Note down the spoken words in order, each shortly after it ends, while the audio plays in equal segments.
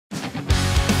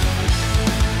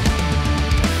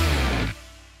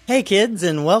Hey kids,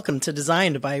 and welcome to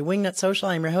Designed by Wingnut Social.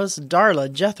 I'm your host,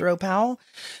 Darla Jethro Powell.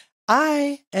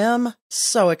 I am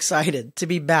so excited to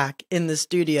be back in the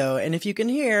studio, and if you can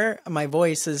hear, my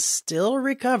voice is still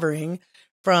recovering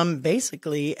from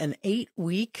basically an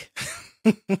 8-week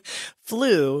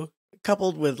flu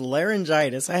coupled with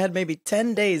laryngitis. I had maybe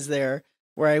 10 days there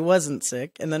where I wasn't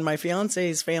sick, and then my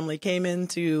fiance's family came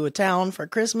into town for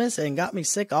Christmas and got me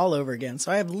sick all over again, so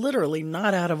I have literally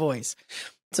not had a voice.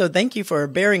 So thank you for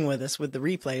bearing with us with the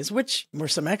replays, which were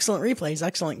some excellent replays,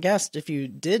 excellent guests. If you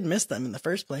did miss them in the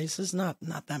first place, it's not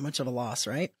that much of a loss,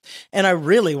 right? And I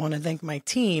really want to thank my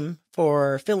team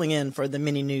for filling in for the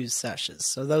mini news sessions.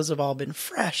 So those have all been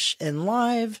fresh and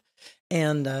live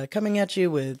and coming at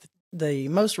you with the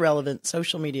most relevant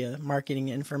social media marketing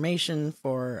information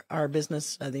for our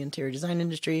business, the interior design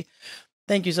industry.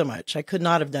 Thank you so much. I could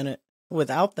not have done it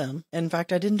without them. In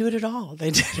fact, I didn't do it at all.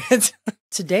 They did it.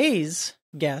 Today's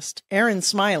guest, Aaron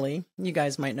Smyle, you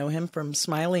guys might know him from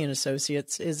Smyle and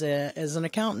Associates, is an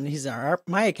accountant. He's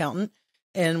my accountant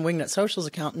and Wingnut Social's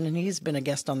accountant, and he's been a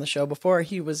guest on the show before.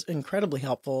 He was incredibly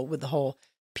helpful with the whole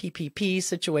PPP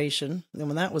situation and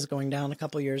when that was going down a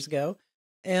couple years ago.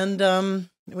 And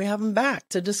we have him back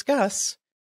to discuss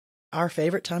our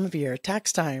favorite time of year,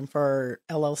 tax time for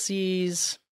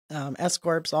LLCs, S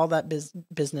Corps, all that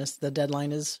business. The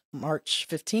deadline is March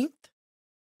 15th.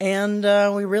 And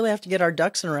we really have to get our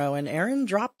ducks in a row. And Aaron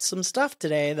dropped some stuff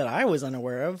today that I was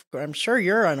unaware of. I'm sure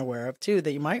you're unaware of, too,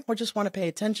 that you might just want to pay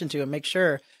attention to and make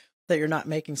sure that you're not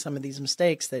making some of these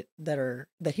mistakes that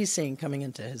he's seeing coming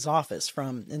into his office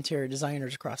from interior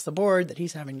designers across the board that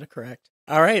he's having to correct.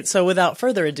 All right. So without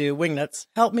further ado, Wingnuts,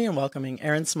 help me in welcoming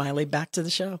Aaron Smyle back to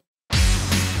the show.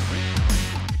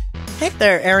 Hey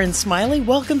there, Aaron Smyle.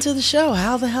 Welcome to the show.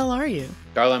 How the hell are you?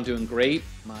 Darla, I'm doing great.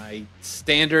 My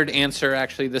standard answer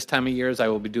actually this time of year is I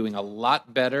will be doing a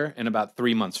lot better in about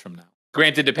 3 months from now.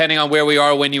 Granted, depending on where we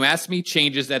are when you ask me,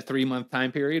 changes that 3-month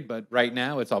time period. But right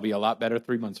now, I'll be a lot better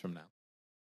 3 months from now.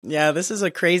 Yeah, this is a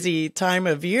crazy time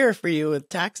of year for you with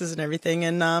taxes and everything.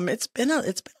 And it's been a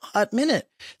hot minute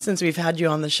since we've had you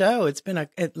on the show. It's been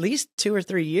at least 2 or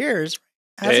 3 years.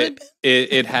 Has it been?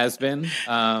 It has been.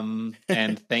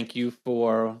 And thank you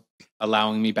for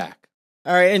allowing me back.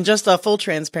 All right, and just full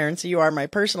transparency, you are my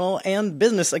personal and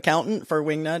business accountant for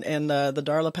Wingnut and the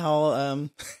Darla Powell.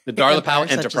 The Darla Powell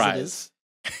Enterprise.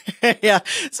 Yeah,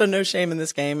 so no shame in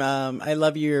this game. I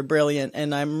love you. You're brilliant,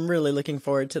 and I'm really looking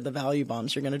forward to the value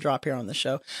bombs you're going to drop here on the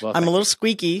show. Well, I'm a little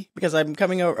squeaky because I'm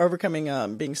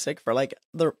overcoming being sick for like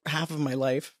the half of my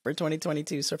life for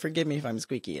 2022, so forgive me if I'm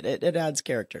squeaky. It adds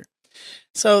character.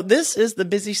 So this is the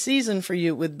busy season for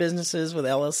you with businesses, with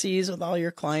LLCs, with all your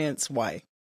clients. Why?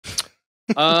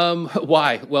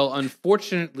 Why? Well,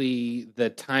 unfortunately, the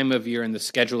time of year and the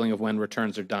scheduling of when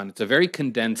returns are done, it's a very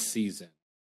condensed season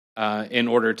in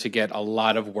order to get a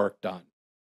lot of work done.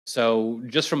 So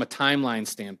just from a timeline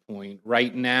standpoint,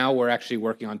 right now, we're actually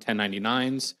working on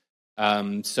 1099s.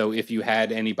 So if you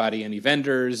had any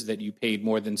vendors that you paid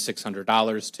more than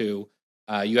 $600 to,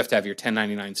 you have to have your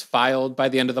 1099s filed by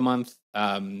the end of the month.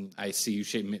 I see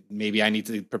you maybe I need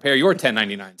to prepare your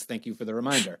 1099s. Thank you for the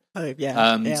reminder. So probably.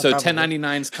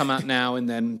 1099s come out now, and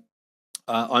then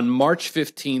on March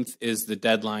 15th is the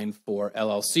deadline for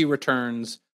LLC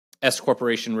returns, S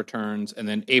corporation returns, and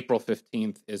then April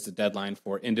 15th is the deadline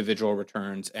for individual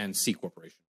returns and C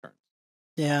corporation returns.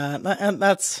 Yeah,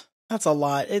 that's a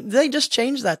lot. They just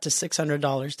changed that to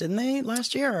 $600, didn't they,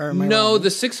 last year? Or am I wrong? The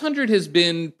 600 has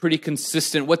been pretty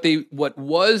consistent. What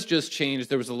was just changed,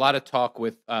 there was a lot of talk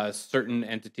with certain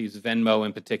entities, Venmo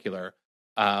in particular,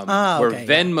 where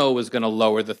Venmo was going to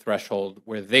lower the threshold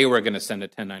where they were going to send a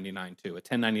 1099 to, a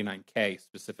 1099K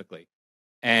specifically.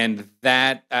 And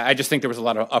that, I just think there was a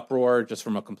lot of uproar just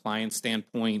from a compliance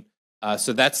standpoint.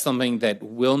 So that's something that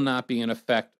will not be in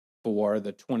effect for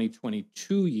the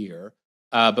 2022 year.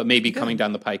 But maybe coming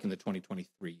down the pike in the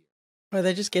 2023 year. Well,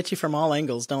 they just get you from all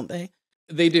angles, don't they?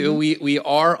 They do. Mm-hmm. We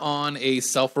are on a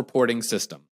self-reporting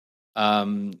system.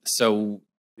 So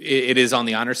it is on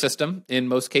the honor system in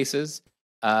most cases.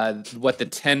 I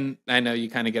know you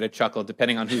kind of get a chuckle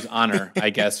depending on whose honor, I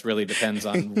guess, really depends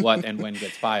on what and when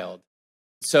gets filed.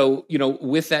 So,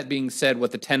 with that being said,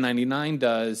 what the 1099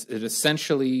 does, it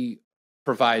essentially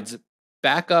provides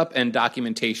backup and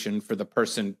documentation for the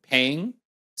person paying,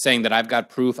 saying that I've got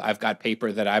proof, I've got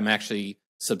paper that I'm actually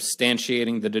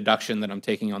substantiating the deduction that I'm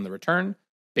taking on the return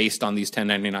based on these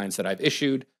 1099s that I've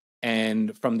issued.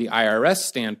 And from the IRS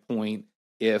standpoint,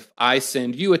 if I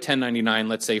send you a 1099,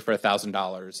 let's say for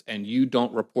 $1,000, and you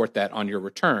don't report that on your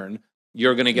return,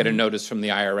 you're going to get a notice from the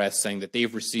IRS saying that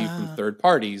they've received from third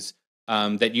parties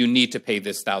that you need to pay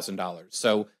this $1,000.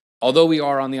 So although we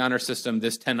are on the honor system,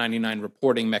 this 1099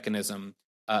 reporting mechanism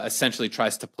essentially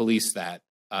tries to police that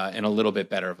in a little bit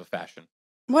better of a fashion.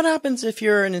 What happens if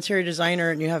you're an interior designer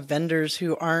and you have vendors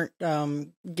who aren't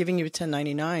giving you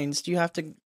 1099s? Do you have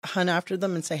to hunt after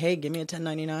them and say, hey, give me a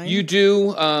 1099? You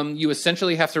do. You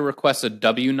essentially have to request a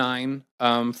W-9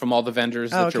 from all the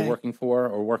vendors that you're working for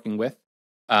or working with.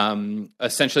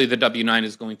 Essentially, the W-9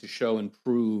 is going to show and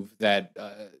prove that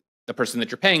the person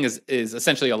that you're paying is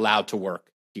essentially allowed to work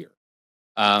here.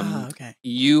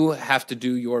 You have to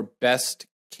do your best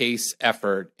case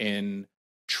effort in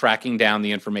tracking down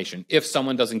the information. If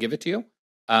someone doesn't give it to you,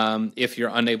 if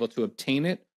you're unable to obtain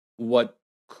it, what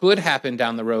could happen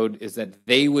down the road is that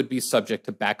they would be subject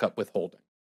to backup withholding.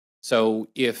 So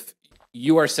if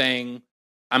you are saying,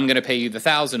 I'm going to pay you the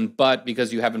 $1,000, but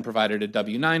because you haven't provided a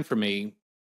W-9 for me,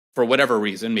 for whatever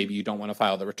reason, maybe you don't want to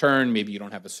file the return, maybe you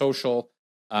don't have a social,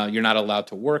 you're not allowed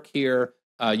to work here,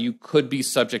 you could be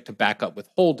subject to backup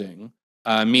withholding,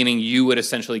 meaning you would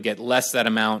essentially get less that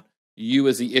amount. You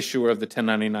as the issuer of the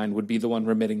 1099 would be the one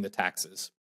remitting the taxes.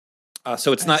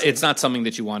 So it's not something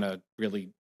that you want to really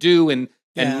do. And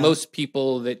most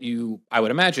people I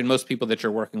would imagine most people that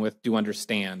you're working with do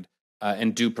understand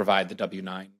and do provide the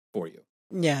W-9 for you.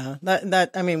 Yeah,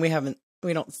 I mean,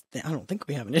 I don't think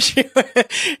we have an issue.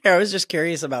 I was just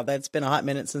curious about that. It's been a hot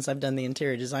minute since I've done the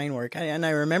interior design work. And I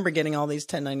remember getting all these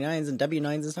 1099s and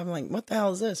W-9s and stuff. I'm like, what the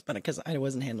hell is this? But because I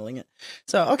wasn't handling it.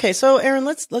 So Aaron,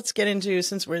 let's get into,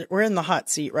 since we're in the hot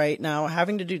seat right now,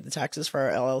 having to do the taxes for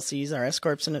our LLCs, our S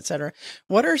corps, and et cetera.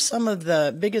 What are some of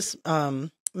the biggest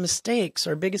mistakes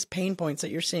or biggest pain points that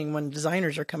you're seeing when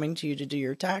designers are coming to you to do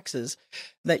your taxes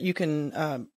that you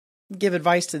can give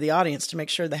advice to the audience to make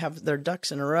sure they have their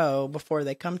ducks in a row before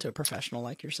they come to a professional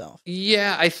like yourself?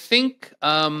 Yeah, I think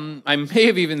I may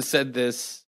have even said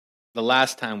this the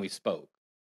last time we spoke,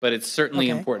 but it's certainly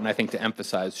important, I think, to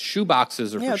emphasize shoe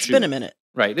boxes are for shoes. Yeah, it's been a minute.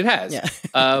 Right, it has. Yeah.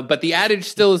 But the adage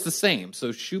still is the same.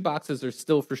 So shoe boxes are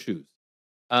still for shoes.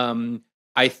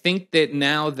 I think that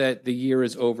now that the year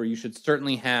is over, you should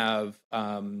certainly have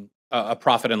a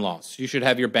profit and loss. You should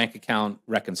have your bank account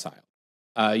reconciled.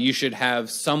 You should have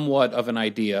somewhat of an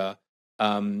idea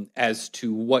as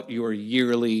to what your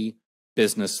yearly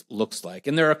business looks like.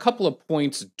 And there are a couple of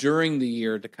points during the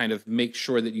year to kind of make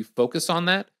sure that you focus on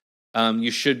that.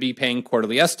 You should be paying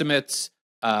quarterly estimates.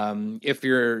 If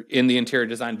you're in the interior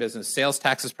design business, sales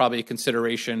tax is probably a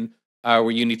consideration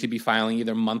where you need to be filing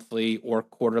either monthly or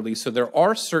quarterly. So there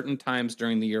are certain times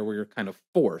during the year where you're kind of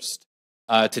forced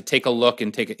to take a look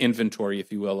and take an inventory,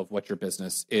 if you will, of what your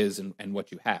business is and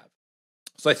what you have.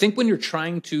 So I think when you're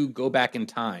trying to go back in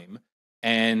time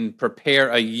and prepare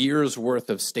a year's worth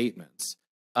of statements,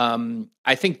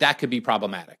 I think that could be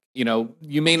problematic. You know,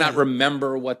 you may not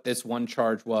remember what this one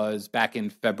charge was back in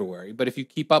February, but if you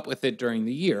keep up with it during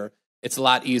the year, it's a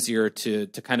lot easier to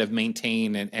kind of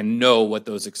maintain and know what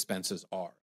those expenses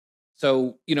are.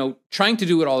 So, you know, trying to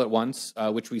do it all at once,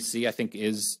 which we see, I think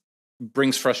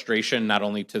brings frustration not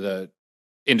only to the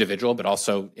individual, but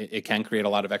also it can create a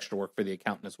lot of extra work for the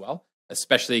accountant as well,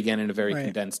 especially, again, in a very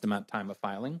condensed amount of time of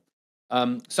filing.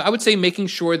 So I would say making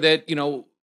sure that, you know,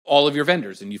 all of your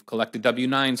vendors and you've collected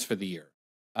W-9s for the year,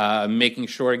 making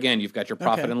sure, again, you've got your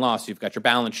profit and loss, you've got your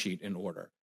balance sheet in order,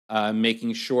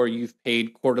 making sure you've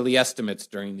paid quarterly estimates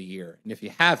during the year. And if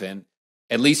you haven't,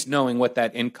 at least knowing what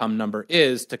that income number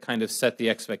is to kind of set the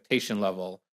expectation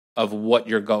level of what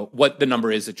the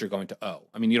number is that you're going to owe.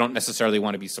 I mean, you don't necessarily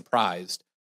want to be surprised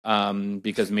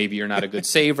because maybe you're not a good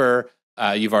saver.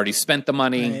 You've already spent the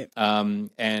money,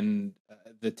 and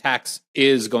the tax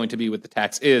is going to be what the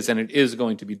tax is, and it is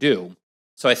going to be due.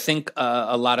 So I think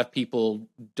a lot of people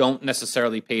don't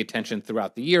necessarily pay attention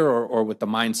throughout the year or with the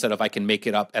mindset of I can make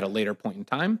it up at a later point in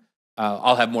time.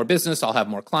 I'll have more business. I'll have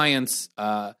more clients.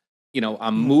 I'm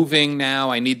moving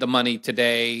now. I need the money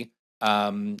today,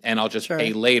 and I'll just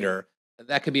pay later.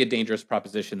 That could be a dangerous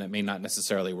proposition that may not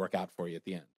necessarily work out for you at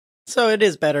the end. So it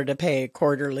is better to pay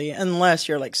quarterly unless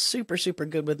you're like super, super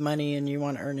good with money and you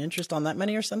want to earn interest on that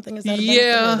money or something. Is that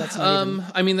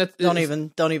a benefit?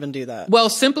 Don't even do that. Well,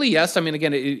 simply yes. I mean,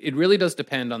 again, it really does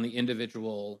depend on the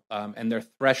individual and their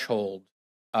threshold.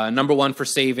 Number one, for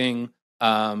saving,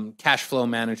 cash flow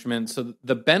management. So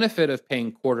the benefit of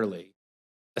paying quarterly,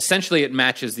 essentially it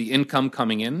matches the income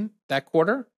coming in that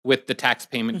quarter with the tax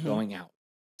payment going out.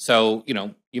 So, you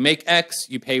know, you make X,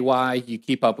 you pay Y, you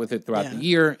keep up with it throughout the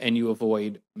year, and you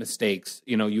avoid mistakes.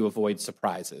 You know, you avoid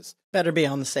surprises. Better be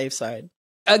on the safe side.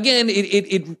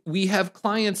 Again, we have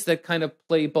clients that kind of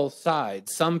play both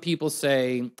sides. Some people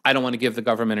say, I don't want to give the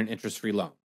government an interest-free loan.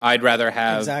 I'd rather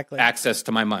have Exactly. access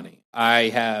to my money. I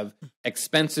have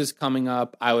expenses coming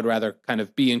up. I would rather kind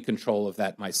of be in control of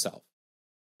that myself.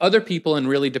 Other people, and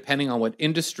really depending on what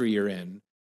industry you're in,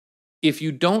 if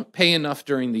you don't pay enough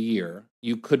during the year,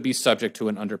 you could be subject to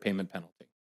an underpayment penalty.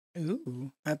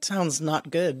 Ooh, that sounds not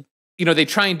good. They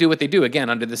try and do what they do, again,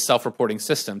 under this self-reporting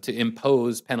system to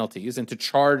impose penalties and to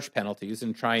charge penalties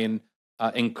and try and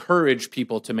encourage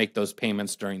people to make those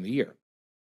payments during the year.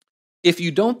 If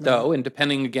you don't, though, and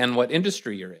depending, again, what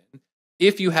industry you're in,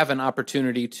 if you have an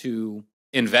opportunity to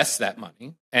invest that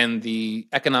money, and the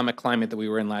economic climate that we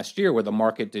were in last year where the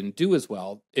market didn't do as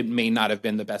well, it may not have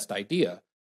been the best idea.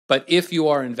 But if you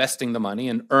are investing the money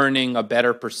and earning a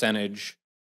better percentage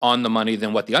on the money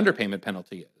than what the underpayment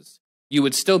penalty is, you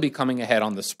would still be coming ahead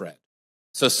on the spread.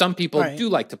 So some people do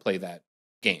like to play that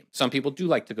game. Some people do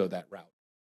like to go that route.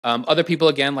 Other people,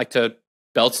 again, like to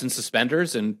belts and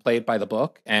suspenders and play it by the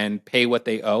book and pay what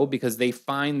they owe because they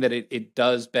find that it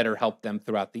does better help them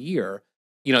throughout the year.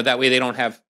 That way they don't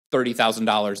have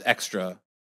 $30,000 extra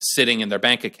sitting in their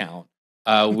bank account,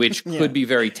 which could be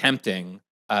very tempting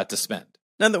to spend.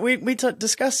 Now that we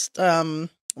discussed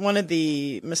one of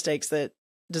the mistakes that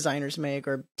designers make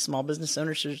or small business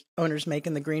owners make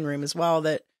in the green room as well,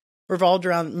 that revolved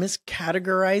around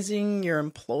miscategorizing your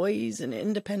employees and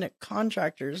independent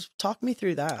contractors. Talk me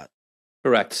through that.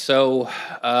 Correct. So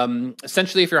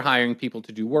essentially, if you're hiring people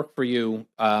to do work for you,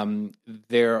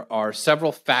 there are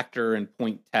several factor and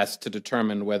point tests to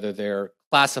determine whether they're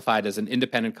classified as an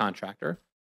independent contractor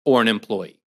or an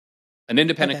employee. An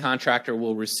independent contractor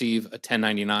will receive a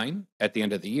 1099 at the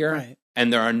end of the year,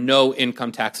 and there are no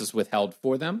income taxes withheld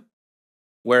for them,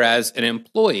 whereas an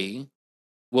employee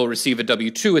will receive a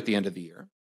W-2 at the end of the year.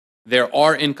 There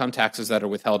are income taxes that are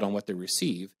withheld on what they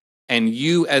receive, and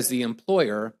you as the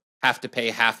employer have to pay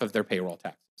half of their payroll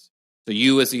taxes. So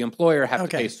you as the employer have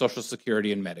to pay Social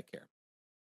Security and Medicare.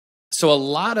 So a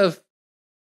lot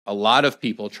of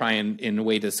people try and, in a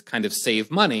way to kind of save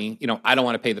money, I don't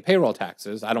want to pay the payroll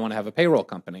taxes. I don't want to have a payroll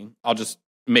company. I'll just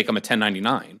make them a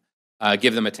 1099,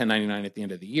 give them a 1099 at the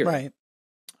end of the year. Right.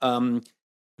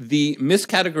 The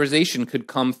miscategorization could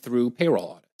come through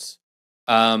payroll audits.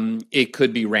 It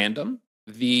could be random.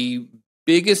 The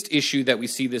biggest issue that we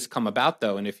see this come about,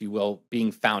 though, and if you will,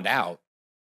 being found out,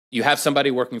 you have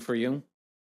somebody working for you.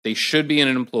 They should be an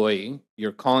employee.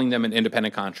 You're calling them an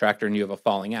independent contractor and you have a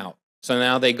falling out. So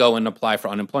now they go and apply for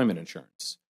unemployment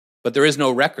insurance. But there is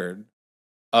no record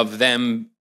of them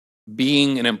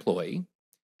being an employee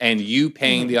and you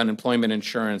paying the unemployment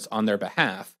insurance on their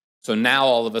behalf. So now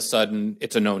all of a sudden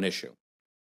it's a known issue.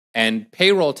 And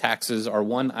payroll taxes are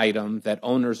one item that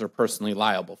owners are personally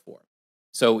liable for.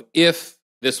 So if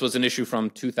this was an issue from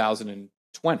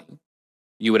 2020,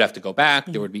 you would have to go back,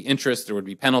 there would be interest, there would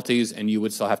be penalties, and you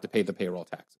would still have to pay the payroll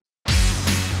taxes.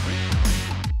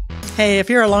 Hey, if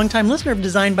you're a longtime listener of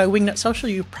Design by Wingnut Social,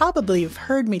 you probably have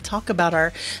heard me talk about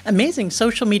our amazing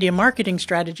social media marketing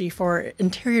strategy for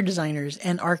interior designers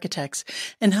and architects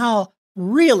and how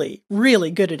really,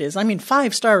 really good it is. I mean,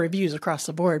 5-star reviews across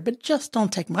the board, but just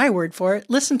don't take my word for it.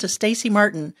 Listen to Stacy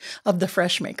Martin of The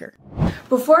Fresh Maker.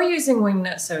 Before using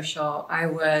Wingnut Social, I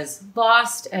was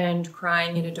lost and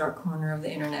crying in a dark corner of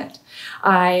the internet.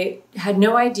 I had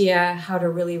no idea how to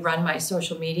really run my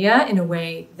social media in a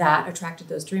way that attracted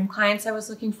those dream clients I was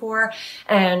looking for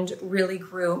and really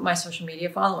grew my social media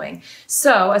following.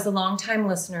 So as a longtime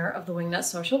listener of the Wingnut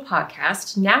Social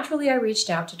podcast, naturally I reached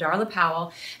out to Darla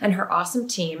Powell and her awesome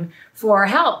team for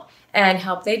help. And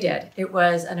help they did. It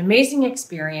was an amazing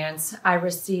experience. I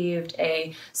received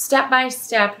a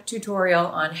step-by-step tutorial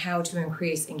on how to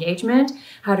increase engagement,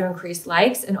 how to increase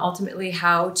likes, and ultimately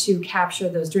how to capture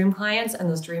those dream clients and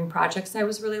those dream projects I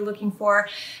was really looking for.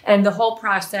 And the whole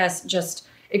process just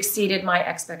exceeded my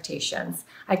expectations.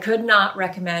 I could not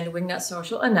recommend Wingnut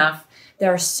Social enough.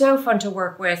 They're so fun to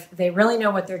work with. They really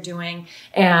know what they're doing.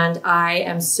 And I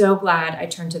am so glad I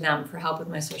turned to them for help with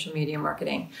my social media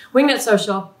marketing. Wingnut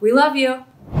Social, we love you.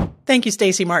 Thank you,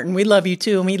 Stacy Martin. We love you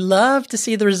too. And we love to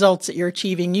see the results that you're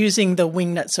achieving using the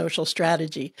Wingnut Social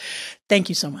strategy. Thank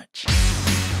you so much.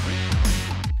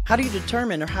 How do you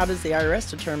determine, or how does the IRS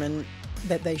determine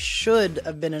that they should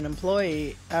have been an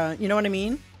employee? You know what I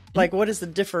mean? Like, what is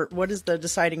the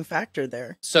deciding factor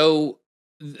there? So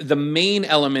the main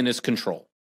element is control.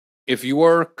 If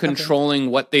you're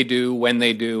controlling what they do, when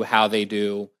they do,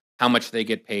 how much they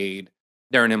get paid,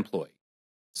 they're an employee.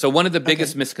 So one of the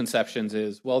biggest misconceptions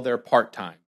is, well, they're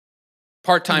part-time.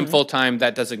 Part-time, full-time,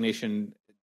 that designation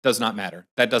does not matter.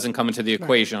 That doesn't come into the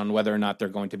equation on whether or not they're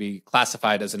going to be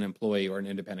classified as an employee or an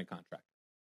independent contractor.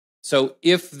 So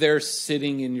if they're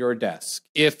sitting in your desk,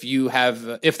 if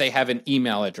they have an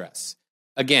email address,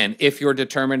 again, if you're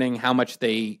determining how much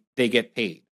they get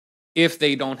paid, if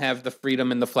they don't have the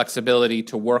freedom and the flexibility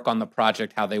to work on the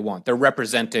project how they want, they're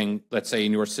representing, let's say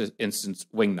in your instance,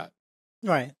 Wingnut.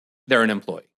 Right. They're an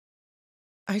employee.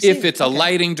 I see. If it's a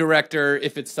lighting director,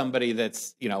 if it's somebody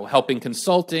that's, helping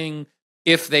consulting,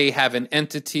 if they have an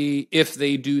entity, if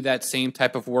they do that same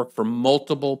type of work for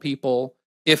multiple people,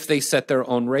 if they set their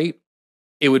own rate,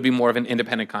 it would be more of an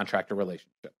independent contractor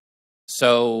relationship.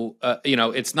 So,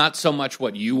 it's not so much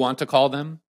what you want to call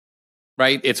them,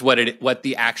 right? It's what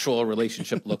the actual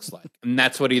relationship looks like. And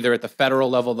that's what either at the federal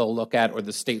level they'll look at or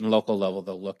the state and local level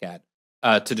they'll look at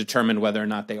to determine whether or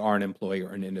not they are an employee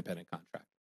or an independent contractor.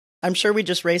 I'm sure we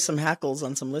just raised some hackles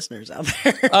on some listeners out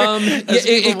there.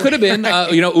 It could have been,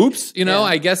 oops, Yeah.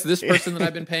 I guess this person that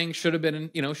I've been paying should have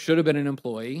been an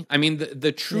employee. I mean,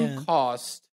 the true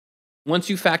cost,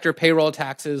 once you factor payroll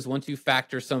taxes, once you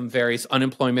factor some various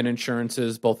unemployment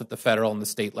insurances, both at the federal and the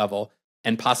state level,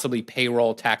 and possibly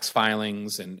payroll tax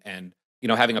filings and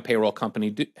having a payroll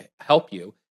company help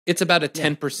you, it's about a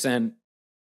 10%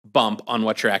 bump on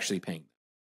what you're actually paying.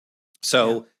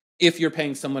 So if you're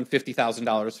paying someone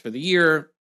 $50,000 for the year,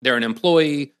 they're an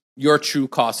employee, your true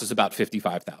cost is about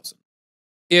 $55,000.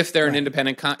 If they're an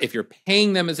independent, if you're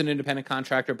paying them as an independent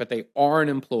contractor, but they are an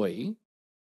employee,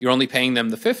 you're only paying them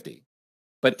the $50,000.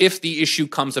 But if the issue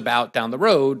comes about down the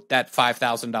road, that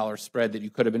 $5,000 spread that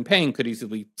you could have been paying could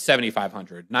easily be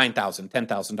 $7,500, $9,000,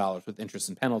 $10,000 with interest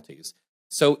and penalties.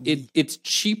 So it's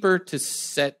cheaper to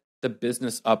set the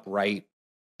business up right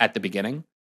at the beginning.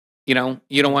 You don't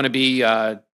want to be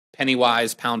penny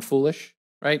wise, pound foolish,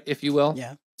 right? If you will.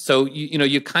 Yeah. So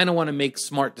you kind of want to make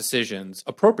smart decisions,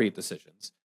 appropriate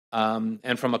decisions.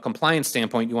 And from a compliance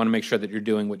standpoint, you want to make sure that you're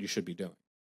doing what you should be doing.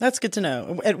 That's good to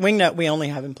know. At Wingnut, we only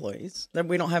have employees.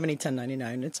 We don't have any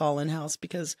 1099. It's all in-house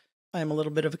because I'm a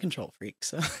little bit of a control freak.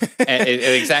 So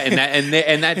exactly,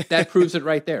 and that proves it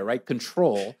right there, right?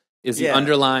 Control is the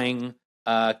underlying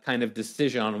kind of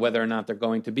decision on whether or not they're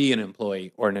going to be an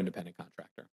employee or an independent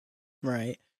contractor.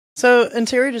 Right. So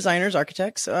interior designers,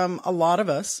 architects, a lot of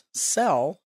us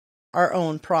sell our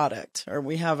own product, or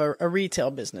we have a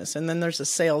retail business, and then there's a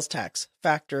sales tax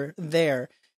factor there.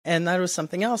 And that was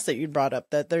something else that you brought up,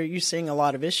 that you're seeing a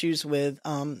lot of issues with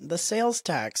the sales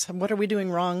tax. What are we doing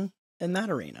wrong in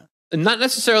that arena? Not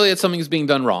necessarily that something is being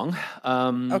done wrong.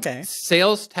 Okay.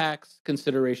 Sales tax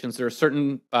considerations, there are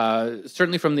certain,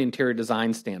 certainly from the interior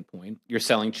design standpoint, you're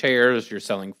selling chairs, you're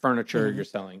selling furniture, you're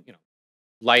selling,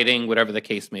 lighting, whatever the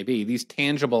case may be. These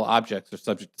tangible objects are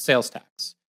subject to sales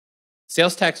tax.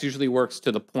 Sales tax usually works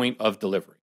to the point of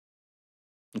delivery.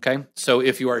 Okay, so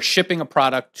if you are shipping a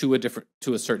product to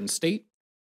a certain state,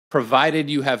 provided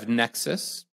you have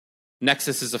nexus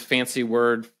is a fancy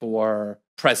word for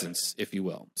presence, if you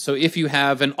will. So if you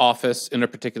have an office in a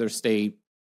particular state,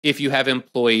 if you have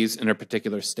employees in a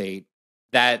particular state,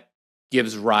 that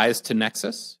gives rise to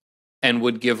nexus and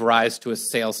would give rise to a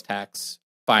sales tax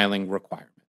filing requirement.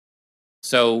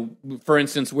 So, for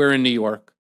instance, we're in New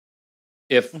York.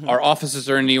 If our offices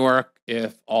are in New York,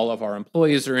 if all of our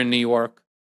employees are in New York,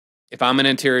 if I'm an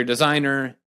interior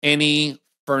designer, any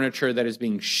furniture that is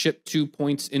being shipped to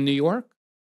points in New York,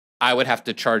 I would have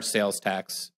to charge sales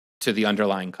tax to the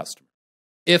underlying customer.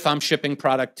 If I'm shipping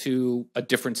product to a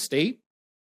different state,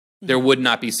 there would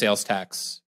not be sales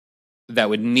tax that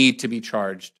would need to be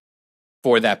charged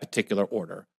for that particular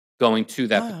order going to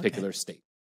that particular state.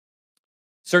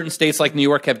 Certain states like New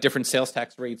York have different sales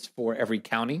tax rates for every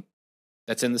county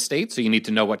that's in the state, so you need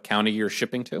to know what county you're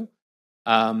shipping to.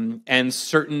 And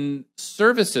certain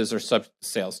services are subject to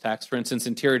sales tax. For instance,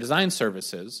 interior design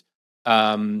services,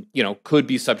 could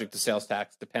be subject to sales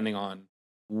tax depending on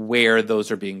where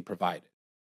those are being provided.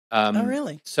 Oh,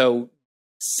 really? So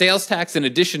sales tax, in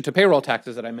addition to payroll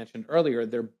taxes that I mentioned earlier,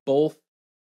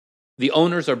 the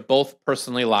owners are both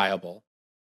personally liable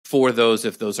for those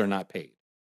if those are not paid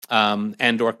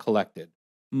and or collected.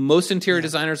 Most interior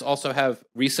designers also have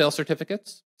resale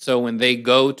certificates. So when they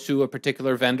go to a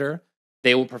particular vendor,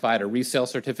 they will provide a resale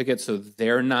certificate so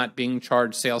they're not being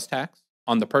charged sales tax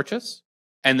on the purchase.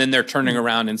 And then they're turning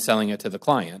around and selling it to the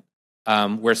client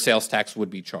where sales tax would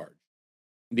be charged.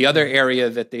 The other area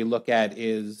that they look at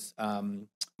is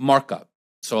markup.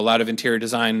 So a lot of interior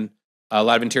designers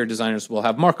will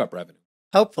have markup revenue.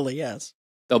 Hopefully, yes.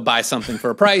 They'll buy something for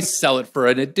a price, sell it for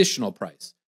an additional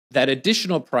price. That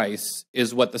additional price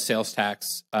is what the sales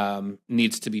tax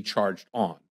needs to be charged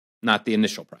on, not the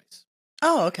initial price.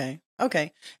 Oh, okay.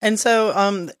 Okay. And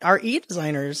so our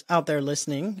e-designers out there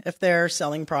listening, if they're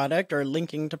selling product or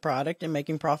linking to product and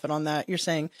making profit on that, you're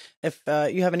saying if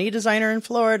you have an e-designer in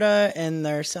Florida and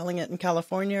they're selling it in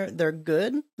California, they're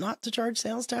good not to charge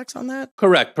sales tax on that?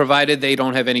 Correct, provided they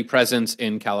don't have any presence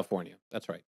in California. That's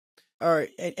right. Or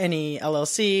any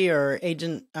LLC or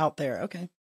agent out there. Okay.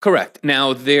 Correct.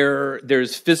 Now,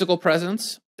 there's physical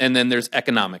presence and then there's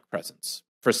economic presence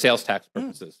for sales tax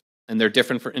purposes, and they're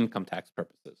different for income tax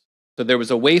purposes. So there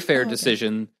was a Wayfair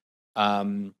decision,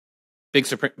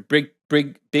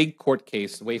 big court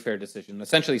case, Wayfair decision,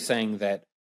 essentially saying that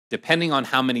depending on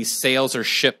how many sales are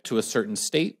shipped to a certain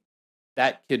state,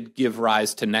 that could give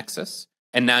rise to nexus,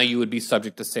 and now you would be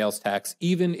subject to sales tax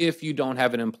even if you don't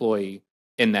have an employee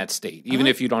in that state, even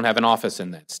if you don't have an office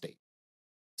in that state.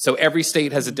 So every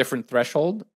state has a different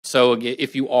threshold. So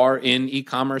if you are in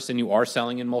e-commerce and you are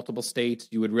selling in multiple states,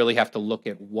 you would really have to look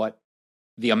at what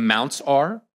the amounts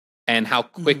are and how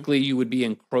quickly you would be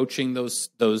encroaching those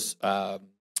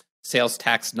sales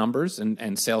tax numbers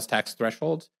and sales tax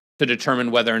thresholds to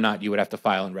determine whether or not you would have to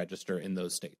file and register in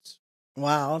those states.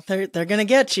 Wow, they're going to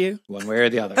get you one way or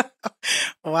the other.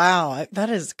 Wow, that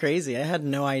is crazy. I had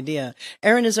no idea.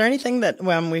 Aaron, is there anything that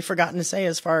we've forgotten to say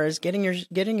as far as getting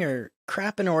your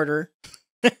crap in order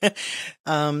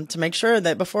to make sure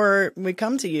that before we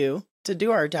come to you to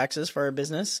do our taxes for our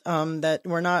business, that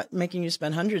we're not making you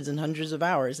spend hundreds and hundreds of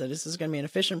hours, that this is going to be an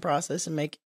efficient process and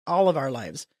make all of our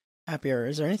lives happier?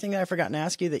 Is there anything that I've forgotten to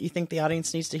ask you that you think the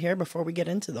audience needs to hear before we get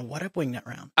into the What Up Wingnut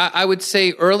round? I would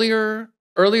say earlier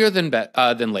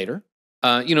than later.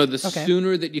 The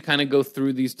sooner that you kind of go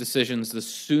through these decisions, the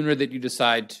sooner that you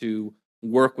decide to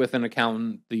work with an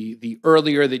accountant, the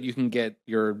earlier that you can get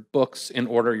your books in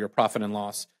order, your profit and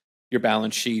loss, your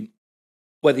balance sheet,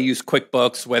 whether you use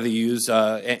QuickBooks, whether you use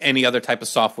any other type of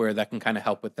software that can kind of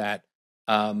help with that.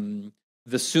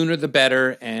 The sooner the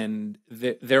better, and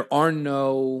there are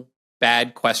no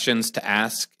bad questions to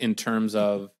ask in terms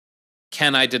of,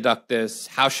 can I deduct this?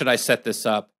 How should I set this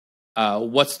up?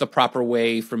 What's the proper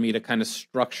way for me to kind of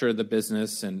structure the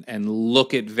business and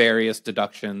look at various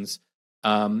deductions?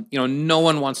 No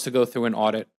one wants to go through an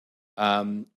audit.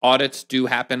 Audits do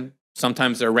happen.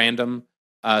 Sometimes they're random.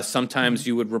 Sometimes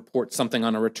you would report something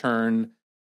on a return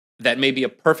that may be a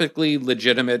perfectly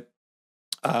legitimate,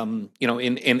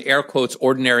 in air quotes,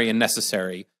 ordinary and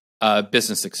necessary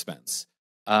business expense.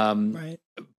 Right.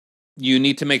 You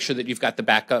need to make sure that you've got the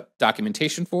backup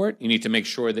documentation for it. You need to make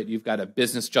sure that you've got a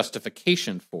business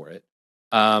justification for it.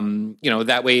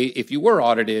 That way, if you were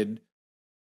audited,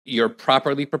 you're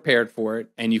properly prepared for it,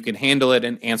 and you can handle it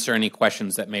and answer any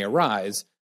questions that may arise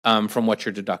from what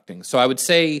you're deducting. So I would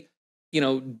say,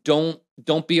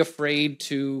 don't be afraid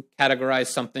to categorize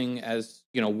something as,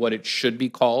 what it should be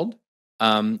called.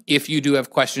 If you do have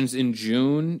questions in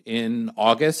June, in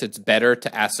August, it's better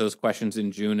to ask those questions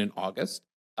in June and August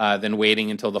than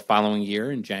waiting until the following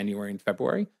year in January and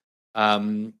February.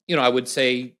 I would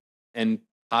say, and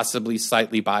possibly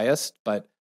slightly biased, but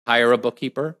hire a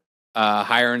bookkeeper,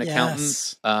 hire an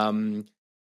accountant,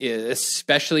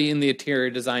 especially in the interior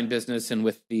design business and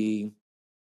with the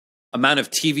amount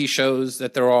of TV shows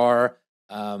that there are.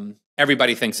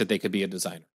 Everybody thinks that they could be a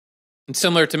designer. And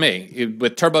similar to me,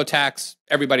 with TurboTax,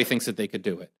 everybody thinks that they could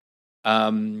do it.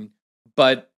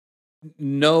 But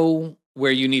know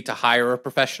where you need to hire a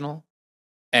professional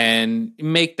and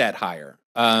make that hire.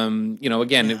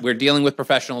 We're dealing with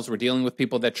professionals. We're dealing with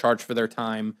people that charge for their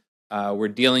time. We're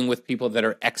dealing with people that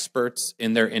are experts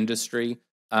in their industry.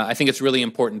 I think it's really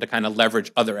important to kind of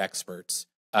leverage other experts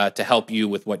to help you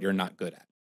with what you're not good at.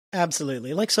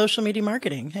 Absolutely. Like social media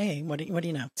marketing. Hey, what do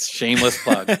you know? Shameless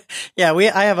plug. Yeah,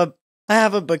 I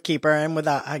have a bookkeeper, and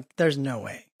there's no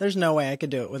way I could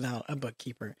do it without a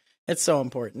bookkeeper. It's so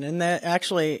important. And that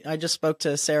actually, I just spoke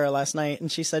to Sarah last night, and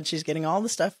she said she's getting all the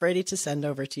stuff ready to send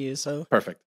over to you. So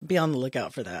perfect. Be on the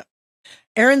lookout for that.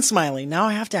 Aaron Smyle, now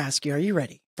I have to ask you, are you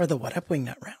ready for the What Up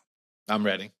Wingnut round? I'm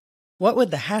ready. What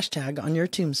would the hashtag on your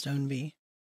tombstone be?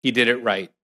 He did it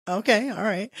right. Okay, all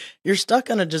right. You're stuck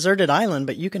on a deserted island,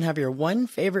 but you can have your one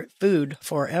favorite food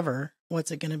forever.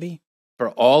 What's it going to be?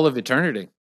 For all of eternity.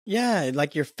 Yeah,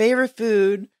 like your favorite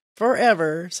food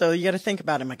forever. So you got to think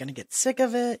about, am I going to get sick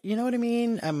of it? You know what I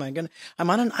mean? I'm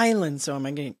on an island, so am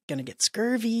I going to get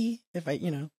scurvy if I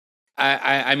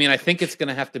I think it's going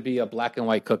to have to be a black and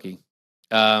white cookie.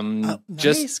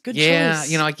 Nice. Good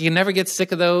choice. You can never get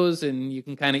sick of those, and you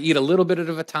can kind of eat a little bit at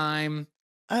a time.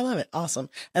 I love it. Awesome.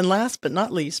 And last but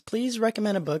not least, please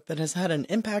recommend a book that has had an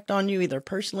impact on you either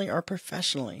personally or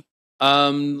professionally.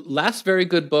 Last very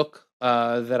good book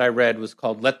that I read was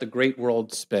called Let the Great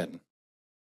World Spin.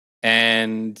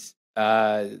 And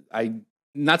I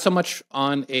not so much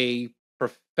on a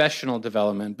professional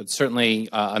development, but certainly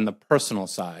on the personal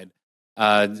side.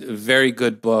 Very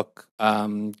good book,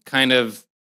 kind of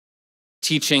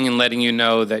teaching and letting you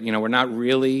know that, we're not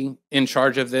really in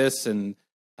charge of this, and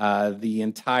the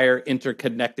entire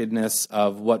interconnectedness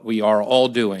of what we are all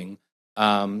doing,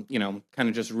 kind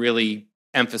of just really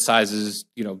emphasizes,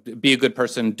 be a good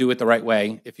person, do it the right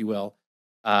way, if you will.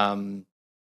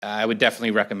 I would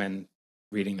definitely recommend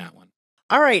reading that one.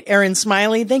 All right, Aaron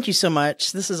Smyle, thank you so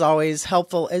much. This is always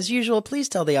helpful. As usual, please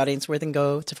tell the audience where they can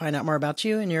go to find out more about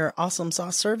you and your awesome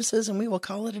sauce services, and we will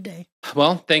call it a day.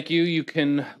 Well, thank you. You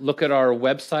can look at our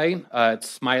website.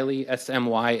 It's Smyle,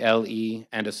 S-M-Y-L-E,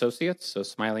 and Associates, so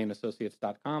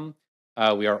smileyhandassociates.com.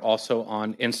 We are also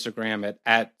on Instagram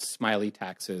at Smyle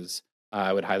Taxes.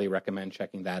 I would highly recommend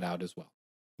checking that out as well.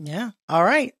 Yeah. All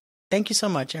right. Thank you so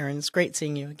much, Aaron. It's great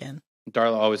seeing you again.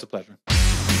 Darla, always a pleasure.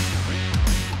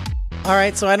 All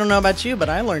right, so I don't know about you, but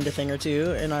I learned a thing or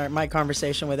two in my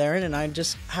conversation with Aaron, and I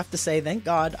just have to say, thank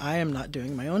God I am not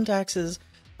doing my own taxes.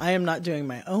 I am not doing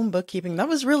my own bookkeeping. That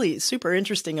was really super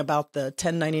interesting about the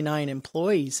 1099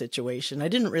 employee situation. I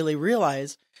didn't really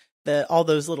realize that all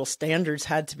those little standards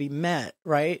had to be met,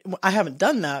 right? I haven't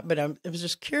done that, but I was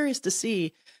just curious to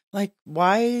see, like,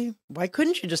 why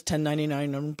couldn't you just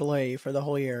 1099 an employee for the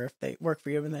whole year if they work for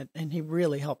you? And he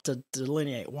really helped to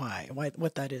delineate why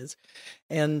what that is,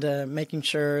 and making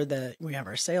sure that we have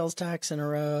our sales tax in a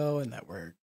row and that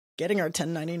we're getting our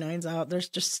 1099s out. There's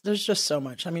just so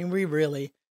much. I mean, we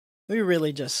really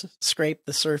just scraped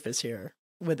the surface here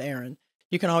with Aaron.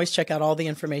 You can always check out all the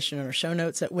information in our show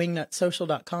notes at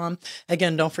wingnutsocial.com.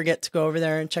 Again, don't forget to go over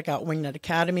there and check out Wingnut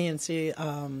Academy and see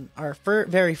our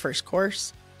very first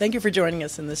course. Thank you for joining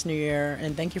us in this new year,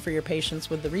 and thank you for your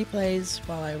patience with the replays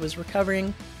while I was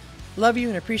recovering. Love you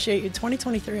and appreciate you.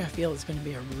 2023, I feel, is going to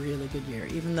be a really good year,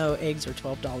 even though eggs are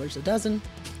 $12 a dozen.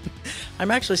 I'm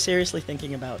actually seriously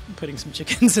thinking about putting some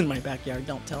chickens in my backyard.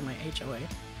 Don't tell my HOA.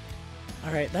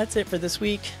 All right, that's it for this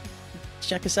week.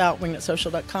 Check us out,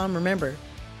 wingnutsocial.com. Remember,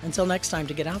 until next time,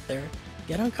 to get out there,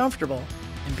 get uncomfortable,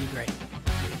 and be great.